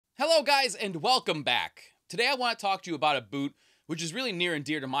Hello guys and welcome back. Today I want to talk to you about a boot which is really near and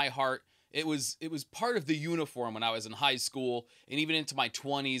dear to my heart. It was part of the uniform when I was in high school and even into my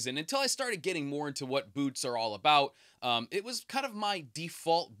 20s, and until I started getting more into what boots are all about, it was kind of my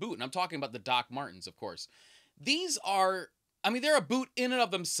default boot, and I'm talking about the Doc Martens, of course. These are, they're a boot in and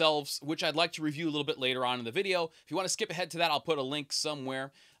of themselves, which I'd like to review a little bit later on in the video. If you want to skip ahead to that, I'll put a link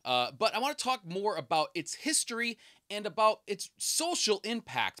somewhere. But I want to talk more about its history and about its social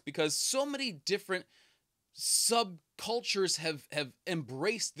impact, because so many different subcultures have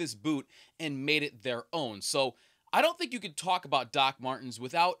embraced this boot and made it their own. So I don't think you could talk about Doc Martens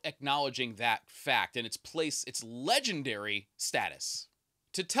without acknowledging that fact and its place, its legendary status.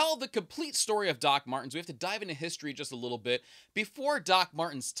 To tell the complete story of Doc Martens, we have to dive into history just a little bit. Before Doc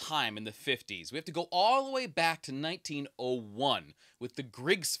Martens' time in the 50s, we have to go all the way back to 1901 with the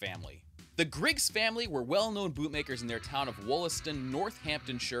Griggs family. The Griggs family were well-known bootmakers in their town of Wollaston,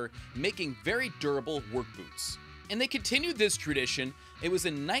 Northamptonshire, making very durable work boots. And they continued this tradition. It was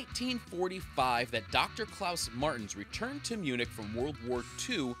in 1945 that Dr. Klaus Martens returned to Munich from World War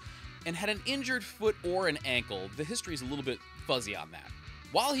II and had an injured foot or an ankle. The history is a little bit fuzzy on that.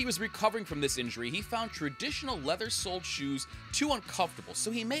 While he was recovering from this injury, he found traditional leather-soled shoes too uncomfortable,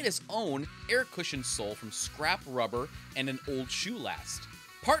 so he made his own air-cushioned sole from scrap rubber and an old shoe last.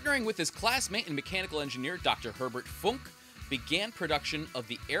 Partnering with his classmate and mechanical engineer, Dr. Herbert Funk, began production of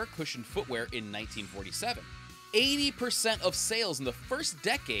the air-cushioned footwear in 1947. 80% of sales in the first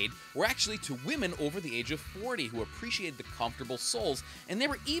decade were actually to women over the age of 40 who appreciated the comfortable soles, and they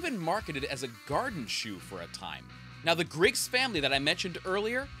were even marketed as a garden shoe for a time. Now, the Griggs family that I mentioned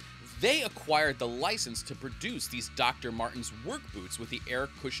earlier, they acquired the license to produce these Dr. Martens work boots with the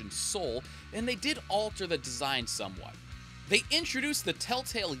air-cushioned sole, and they did alter the design somewhat. They introduced the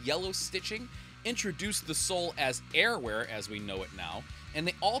telltale yellow stitching, introduced the sole as airwear as we know it now, and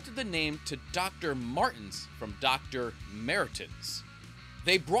they altered the name to Dr. Martens from Dr. Martens.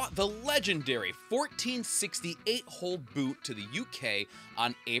 They brought the legendary 1468-hole boot to the UK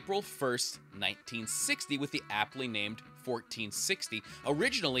on April 1st, 1960 with the aptly named 1460,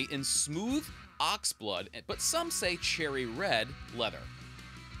 originally in smooth oxblood, but some say cherry red leather.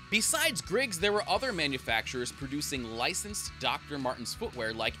 Besides Griggs, there were other manufacturers producing licensed Dr. Martens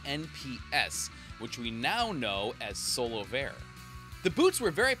footwear like NPS, which we now know as Solovere. The boots were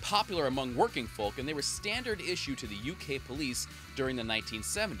very popular among working folk, and they were standard issue to the UK police during the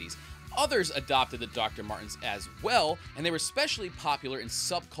 1970s. Others adopted the Dr. Martens as well, and they were especially popular in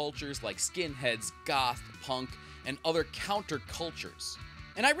subcultures like skinheads, goth, punk, and other countercultures.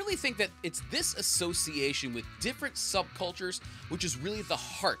 And I really think that it's this association with different subcultures which is really the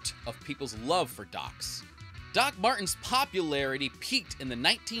heart of people's love for Docs. Doc Martens' popularity peaked in the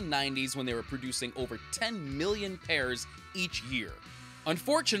 1990s when they were producing over 10 million pairs each year.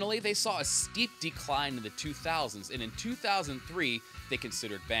 Unfortunately, they saw a steep decline in the 2000s, and in 2003, they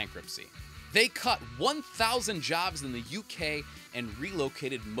considered bankruptcy. They cut 1,000 jobs in the UK and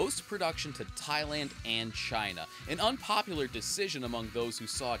relocated most production to Thailand and China, an unpopular decision among those who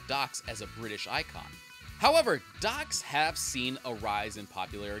saw Docs as a British icon. However, Docs have seen a rise in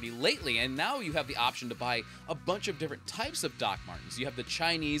popularity lately, and now you have the option to buy a bunch of different types of Doc Martens. You have the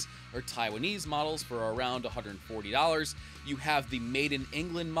Chinese or Taiwanese models for around $140. You have the Made in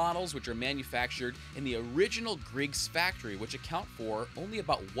England models, which are manufactured in the original Griggs factory, which account for only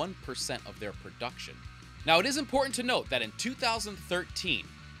about 1% of their production. Now, it is important to note that in 2013,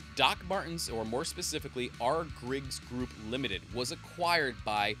 Doc Martens, or more specifically, R. Griggs Group Limited, was acquired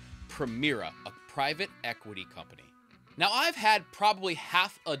by Primera, a private equity company. Now, I've had probably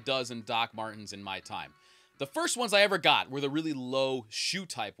half a dozen Doc Martens in my time. The first ones I ever got were the really low shoe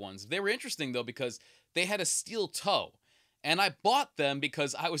type ones. They were interesting though because they had a steel toe. And I bought them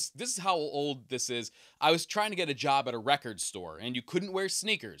because this is how old this is. I was trying to get a job at a record store and you couldn't wear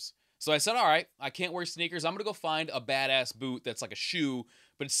sneakers. So I said, all right, I can't wear sneakers. I'm gonna go find a badass boot that's like a shoe,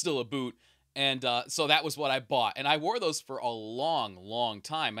 but it's still a boot. And so that was what I bought. And I wore those for a long, long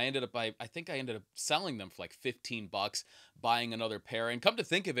time. I think I ended up selling them for like 15 bucks, buying another pair. And come to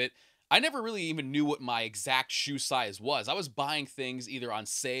think of it, I never really even knew what my exact shoe size was. I was buying things either on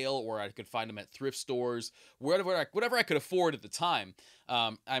sale or I could find them at thrift stores, whatever I could afford at the time.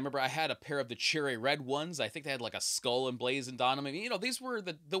 I remember I had a pair of the cherry red ones. I think they had like a skull emblazoned on them. I mean, you know, these were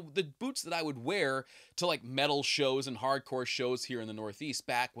the boots that I would wear to like metal shows and hardcore shows here in the Northeast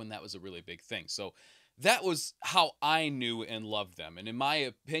back when that was a really big thing. So that was how I knew and loved them. And in my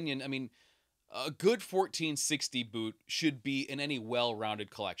opinion, I mean, a good 1460 boot should be in any well-rounded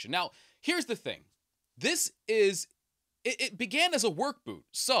collection. Now, here's the thing. It began as a work boot,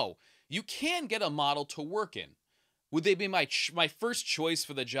 so you can get a model to work in. Would they be my first choice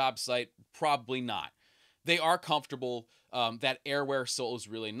for the job site? Probably not. They are comfortable. That airwear sole is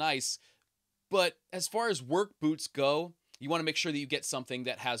really nice. But as far as work boots go, you want to make sure that you get something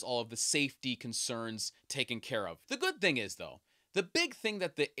that has all of the safety concerns taken care of. The good thing is, though, the big thing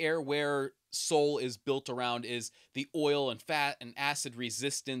that the airwear sole is built around is the oil and fat and acid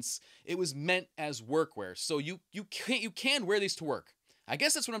resistance. It was meant as workwear, so you can wear these to work. I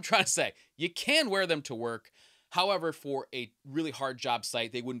guess that's what I'm trying to say. You can wear them to work. However, for a really hard job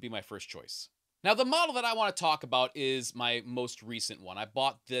site, they wouldn't be my first choice. Now, the model that I want to talk about is my most recent one. I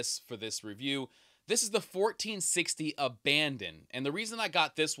bought this for this review. This is the 1460 Abandon, and the reason I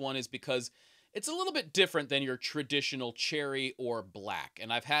got this one is because it's a little bit different than your traditional cherry or black,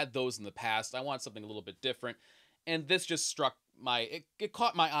 and I've had those in the past. I want something a little bit different, and this just struck it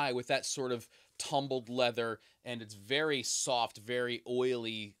caught my eye with that sort of tumbled leather, and it's very soft, very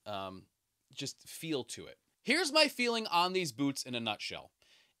oily, just feel to it. Here's my feeling on these boots in a nutshell.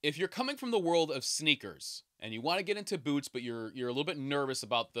 If you're coming from the world of sneakers and you want to get into boots, but you're a little bit nervous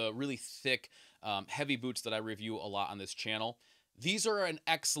about the really thick, heavy boots that I review a lot on this channel, these are an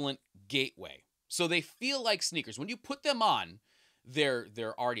excellent gateway. So they feel like sneakers. When you put them on, they're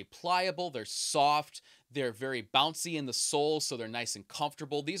already pliable, they're soft, they're very bouncy in the sole, so they're nice and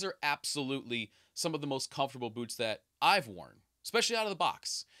comfortable. These are absolutely some of the most comfortable boots that I've worn, especially out of the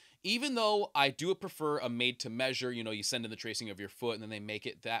box. Even though I do prefer a made-to-measure, you send in the tracing of your foot and then they make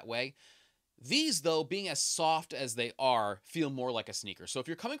it that way. These, though, being as soft as they are, feel more like a sneaker. So if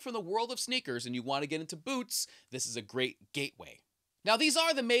you're coming from the world of sneakers and you want to get into boots, this is a great gateway. Now, these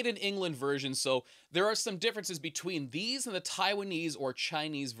are the made in England versions, so there are some differences between these and the Taiwanese or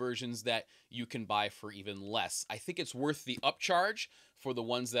Chinese versions that you can buy for even less. I think it's worth the upcharge for the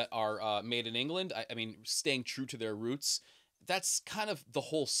ones that are made in England. I mean, staying true to their roots. That's kind of the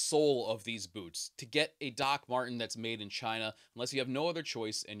whole soul of these boots. To get a Doc Marten that's made in China, unless you have no other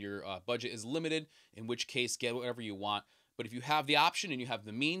choice and your budget is limited, in which case get whatever you want. But if you have the option and you have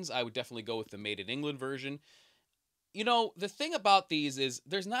the means, I would definitely go with the made in England version. The thing about these is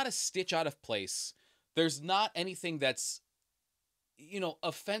there's not a stitch out of place. There's not anything that's,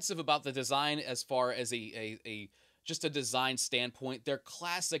 offensive about the design as far as just a design standpoint. They're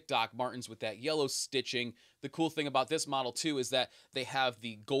classic Doc Martens with that yellow stitching. The cool thing about this model, too, is that they have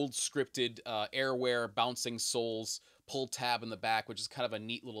the gold scripted airwear bouncing soles, pull tab in the back, which is kind of a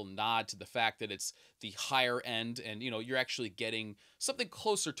neat little nod to the fact that it's the higher end and, you're actually getting something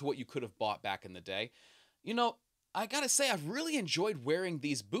closer to what you could have bought back in the day. I gotta say, I've really enjoyed wearing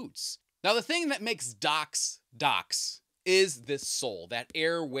these boots. Now, the thing that makes Docs is this sole, that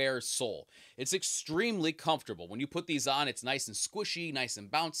airwear sole. It's extremely comfortable. When you put these on, it's nice and squishy, nice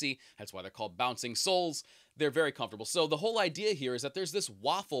and bouncy. That's why they're called bouncing soles. They're very comfortable. So the whole idea here is that there's this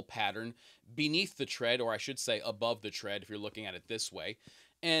waffle pattern beneath the tread, or I should say above the tread if you're looking at it this way,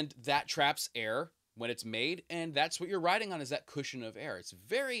 and that traps air when it's made, and that's what you're riding on, is that cushion of air. It's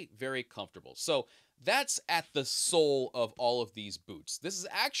very, very comfortable. So that's at the soul of all of these boots. This is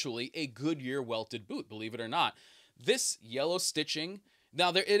actually a Goodyear welted boot, believe it or not. This yellow stitching, now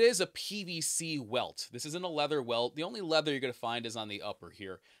it is a PVC welt. This isn't a leather welt. The only leather you're going to find is on the upper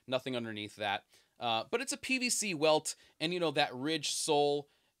here. Nothing underneath that. But it's a PVC welt, and that ridge sole,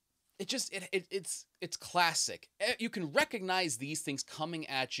 it's classic. You can recognize these things coming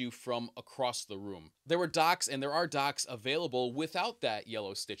at you from across the room. There were Docs, and there are Docs available without that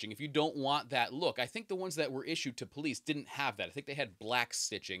yellow stitching if you don't want that look. I think the ones that were issued to police didn't have that. I think they had black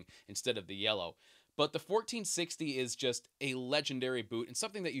stitching instead of the yellow. But the 1460 is just a legendary boot and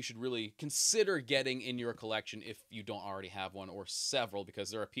something that you should really consider getting in your collection if you don't already have one or several, because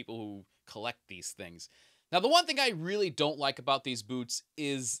there are people who collect these things. Now, the one thing I really don't like about these boots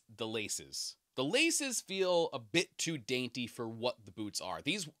is the laces. The laces feel a bit too dainty for what the boots are.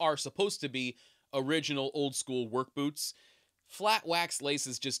 These are supposed to be original old school work boots. Flat wax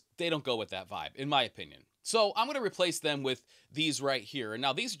laces they don't go with that vibe, in my opinion. So I'm going to replace them with these right here. And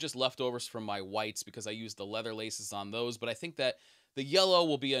now these are just leftovers from my whites because I used the leather laces on those. But I think that the yellow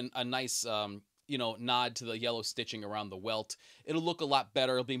will be a nice, nod to the yellow stitching around the welt. It'll look a lot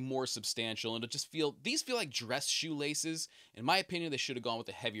better. It'll be more substantial. And these feel like dress shoe laces. In my opinion, they should have gone with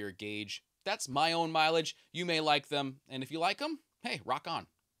a heavier gauge. That's my own mileage. You may like them. And if you like them, hey, rock on.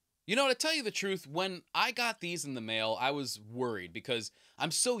 To tell you the truth, when I got these in the mail, I was worried because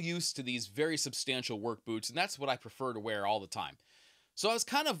I'm so used to these very substantial work boots, and that's what I prefer to wear all the time. So I was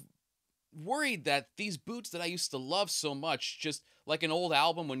kind of worried that these boots that I used to love so much, just like an old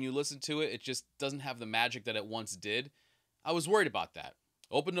album, when you listen to it, it just doesn't have the magic that it once did. I was worried about that.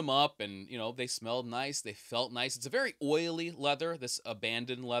 Opened them up, and, they smelled nice. They felt nice. It's a very oily leather, this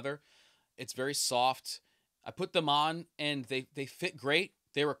abandoned leather. It's very soft. I put them on and they fit great.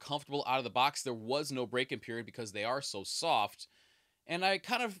 They were comfortable out of the box. There was no break-in period because they are so soft. And I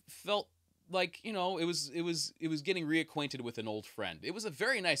kind of felt like, you know, it was getting reacquainted with an old friend. It was a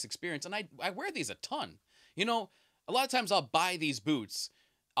very nice experience, and I wear these a ton. You know, a lot of times I'll buy these boots.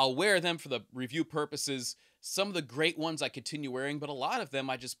 I'll wear them for the review purposes. Some of the great ones I continue wearing, but a lot of them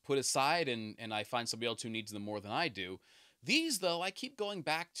I just put aside and I find somebody else who needs them more than I do. These, though, I keep going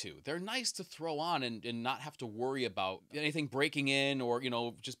back to. They're nice to throw on and not have to worry about anything breaking in or, you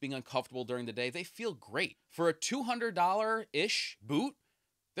know, just being uncomfortable during the day. They feel great. For a $200-ish boot,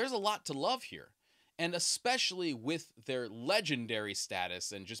 there's a lot to love here. And especially with their legendary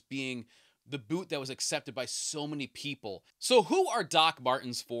status and just being the boot that was accepted by so many people. So who are Doc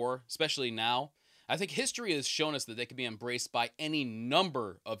Martens for, especially now? I think history has shown us that they can be embraced by any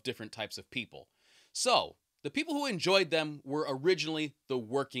number of different types of people. So, the people who enjoyed them were originally the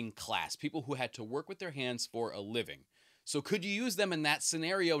working class, people who had to work with their hands for a living. So could you use them in that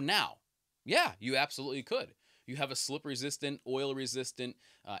scenario now? Yeah, you absolutely could. You have a slip-resistant, oil-resistant,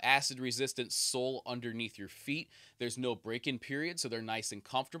 acid-resistant sole underneath your feet. There's no break-in period, so they're nice and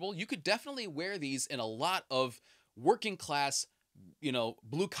comfortable. You could definitely wear these in a lot of working class, you know,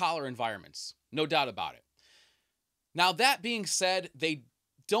 blue-collar environments. No doubt about it. Now, that being said,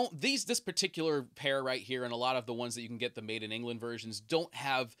 this particular pair right here and a lot of the ones that you can get the made in England versions don't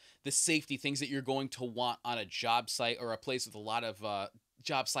have the safety things that you're going to want on a job site or a place with a lot of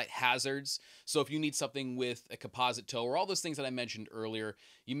job site hazards. So if you need something with a composite toe or all those things that I mentioned earlier,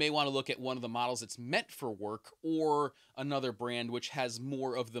 you may want to look at one of the models that's meant for work or another brand which has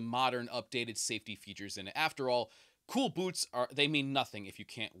more of the modern updated safety features in it. After all, cool boots they mean nothing if you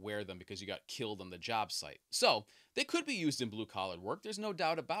can't wear them because you got killed on the job site. So they could be used in blue-collar work. There's no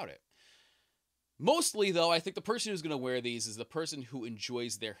doubt about it. Mostly, though, I think the person who's going to wear these is the person who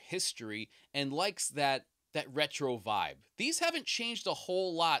enjoys their history and likes that retro vibe. These haven't changed a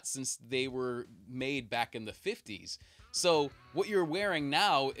whole lot since they were made back in the 50s. So what you're wearing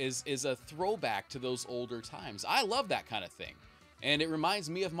now is a throwback to those older times. I love that kind of thing. And it reminds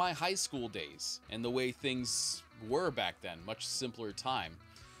me of my high school days and the way things were back then. Much simpler time.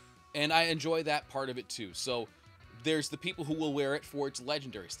 And I enjoy that part of it too. So there's the people who will wear it for its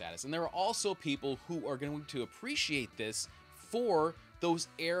legendary status. And there are also people who are going to appreciate this for those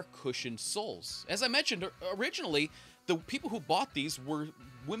air cushioned soles. As I mentioned originally, the people who bought these were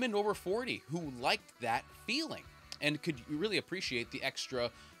women over 40 who liked that feeling and could really appreciate the extra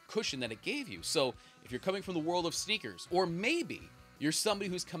cushion that it gave you. So if you're coming from the world of sneakers, or maybe you're somebody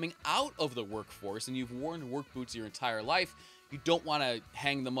who's coming out of the workforce and you've worn work boots your entire life, you don't want to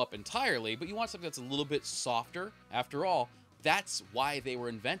hang them up entirely, but you want something that's a little bit softer. After all, that's why they were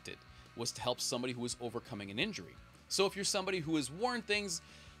invented, was to help somebody who was overcoming an injury. So if you're somebody who has worn things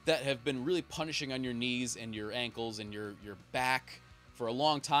that have been really punishing on your knees and your ankles and your back for a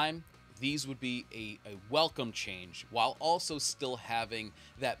long time, these would be a welcome change while also still having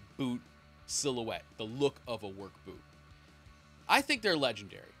that boot silhouette, the look of a work boot. I think they're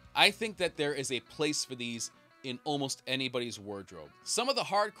legendary. I think that there is a place for these in almost anybody's wardrobe. Some of the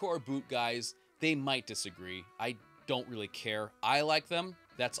hardcore boot guys, they might disagree. I don't really care. I like them.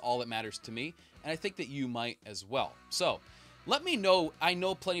 That's all that matters to me. And I think that you might as well. So let me know. I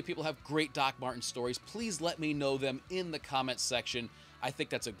know plenty of people have great Doc Martens stories. Please let me know them in the comments section. I think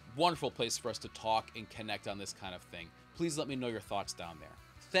that's a wonderful place for us to talk and connect on this kind of thing. Please let me know your thoughts down there.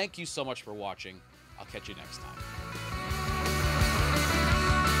 Thank you so much for watching. I'll catch you next time.